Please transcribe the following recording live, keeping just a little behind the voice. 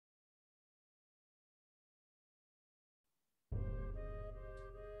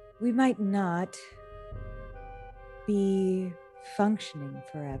we might not be functioning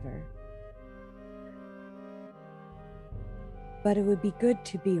forever. But it would be good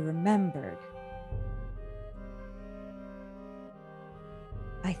to be remembered.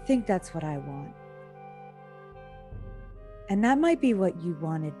 I think that's what I want. And that might be what you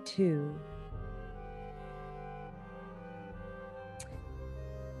wanted too.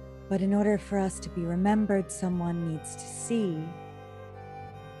 But in order for us to be remembered, someone needs to see.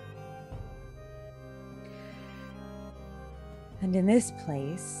 And in this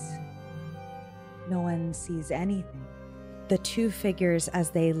place, no one sees anything. The two figures as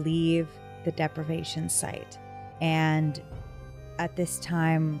they leave the deprivation site. And at this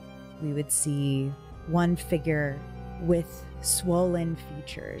time, we would see one figure with swollen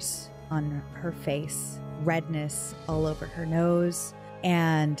features on her face, redness all over her nose,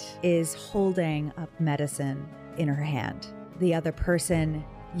 and is holding up medicine in her hand. The other person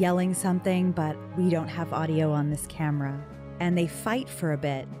yelling something, but we don't have audio on this camera. And they fight for a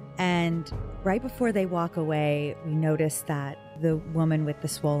bit. And right before they walk away, we notice that the woman with the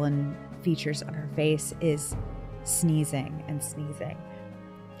swollen features on her face is sneezing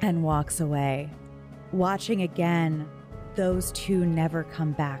and walks away. Watching again, those two never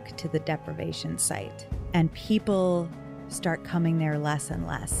come back to the deprivation site. And people start coming there less and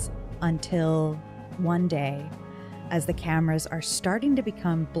less until one day, as the cameras are starting to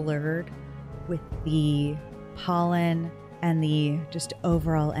become blurred with the pollen and the just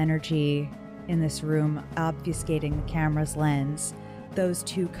overall energy in this room obfuscating the camera's lens, those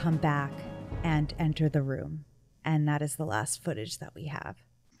two come back and enter the room. And that is the last footage that we have.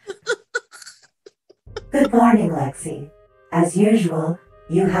 Good morning, Lexi. As usual,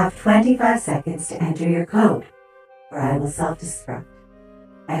 you have 25 seconds to enter your code, or I will self-destruct.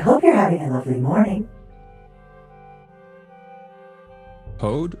 I hope you're having a lovely morning.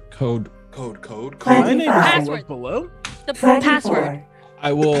 Code. My name Password. Below? The 24, password.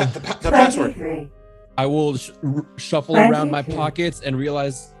 I will. The password. 23, I will shuffle around my 23. pockets and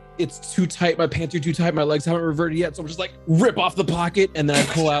realize it's too tight. My pants are too tight. My legs haven't reverted yet. So I'm just like rip off the pocket and then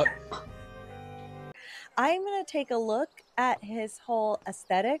I pull out. I'm going to take a look at his whole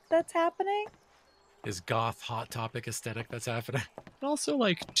aesthetic that's happening. His goth hot topic aesthetic that's happening. But also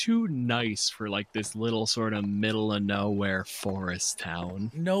like too nice for like this little sort of middle of nowhere forest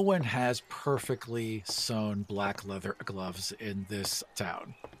town. No one has perfectly sewn black leather gloves in this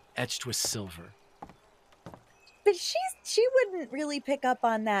town, etched with silver. But she wouldn't really pick up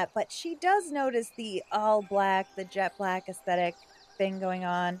on that, but she does notice the all black, the jet black aesthetic thing going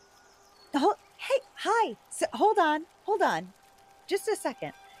on. Oh, hey, hi. So, hold on. Just a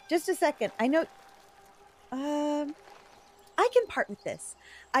second. I know. I can part with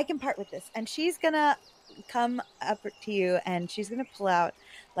this. And she's gonna come up to you and she's gonna pull out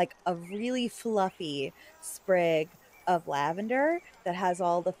like a really fluffy sprig of lavender that has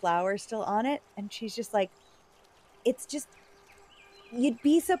all the flowers still on it. And she's just like, it's just, you'd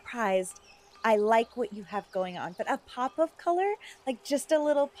be surprised. I like what you have going on, but a pop of color, like just a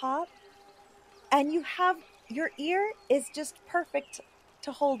little pop. And you have, your ear is just perfect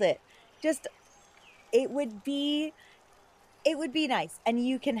to hold it. Just, it would be nice, and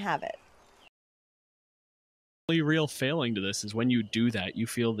you can have it. The only real failing to this is when you do that, you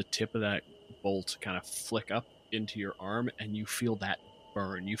feel the tip of that bolt kind of flick up into your arm, and you feel that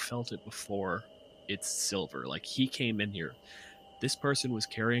burn. You felt it before. It's silver. Like, he came in here. This person was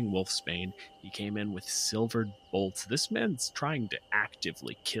carrying wolfsbane. He came in with silvered bolts. This man's trying to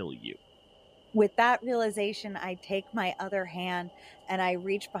actively kill you. With that realization, I take my other hand and I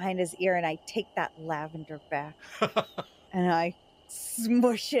reach behind his ear and I take that lavender back and I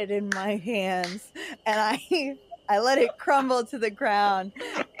smush it in my hands and I let it crumble to the ground.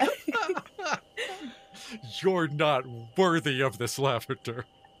 You're not worthy of this lavender.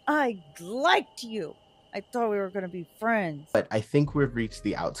 I liked you. I thought we were going to be friends. But I think we've reached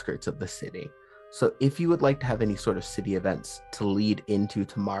the outskirts of the city. So if you would like to have any sort of city events to lead into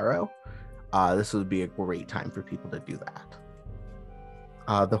tomorrow, this would be a great time for people to do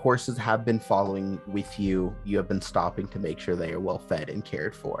that. The horses have been following with you. You have been stopping to make sure they are well fed and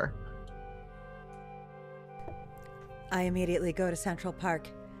cared for. I immediately go to Central Park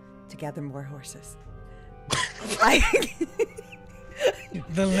to gather more horses.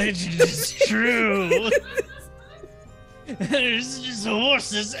 The legend is true. There's just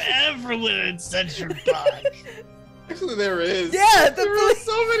horses everywhere in Central Park. Actually, there is. Yeah, there are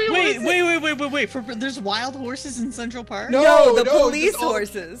so many horses. Wait. There's wild horses in Central Park? No, the police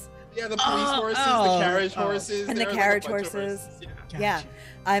horses. Yeah, the police horses, the carriage horses. And the carriage horses. Yeah.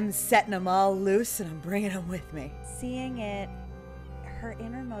 I'm setting them all loose and I'm bringing them with me. Seeing it her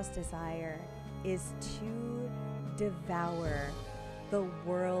innermost desire is to devour the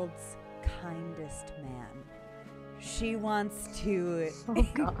world's kindest man. She wants to. Oh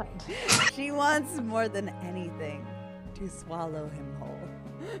God. She wants more than anything to swallow him whole.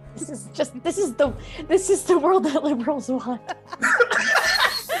 This is the world that liberals want.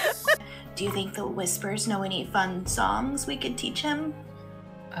 Do you think the Whispers know any fun songs we could teach him?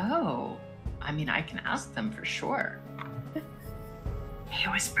 Oh, I mean, I can ask them for sure. Hey,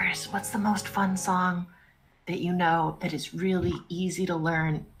 Whispers, what's the most fun song that you know that is really easy to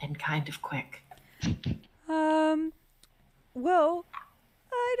learn and kind of quick? Well,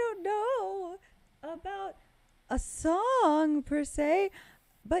 I don't know about a song per se,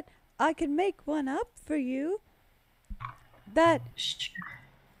 but I can make one up for you. That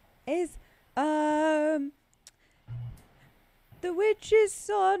is, the witch is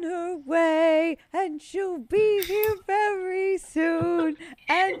on her way, and she'll be here very soon.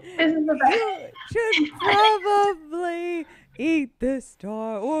 And you should probably eat the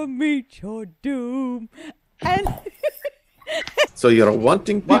star or meet your doom. And so you're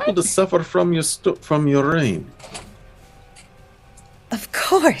wanting people to suffer from your reign? Of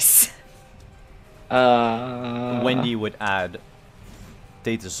course. Wendy would add,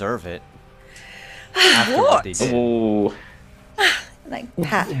 they deserve it. After what they did. Ooh. And I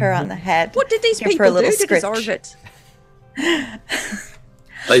pat her on the head. What did these people do to deserve it?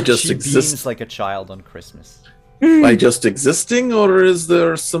 They just she exist beams like a child on Christmas. by just existing, or is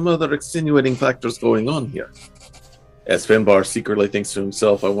there some other extenuating factors going on here? As Finbar secretly thinks to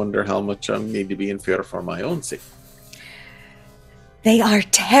himself, I wonder how much I need to be in fear for my own sake. They are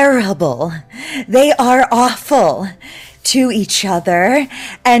terrible. They are awful to each other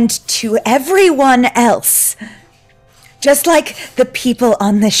and to everyone else. Just like the people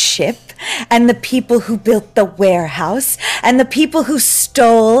on the ship and the people who built the warehouse and the people who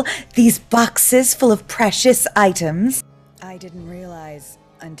stole these boxes full of precious items. I didn't realize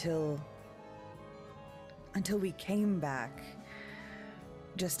until we came back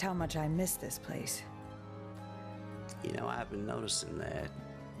just how much I miss this place. You know, I've been noticing that,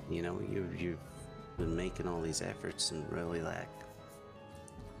 you know, you've been making all these efforts and really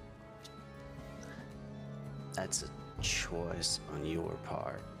that's a choice on your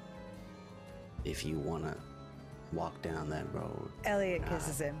part. If you want to walk down that road. Elliot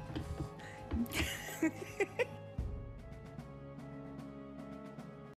kisses him.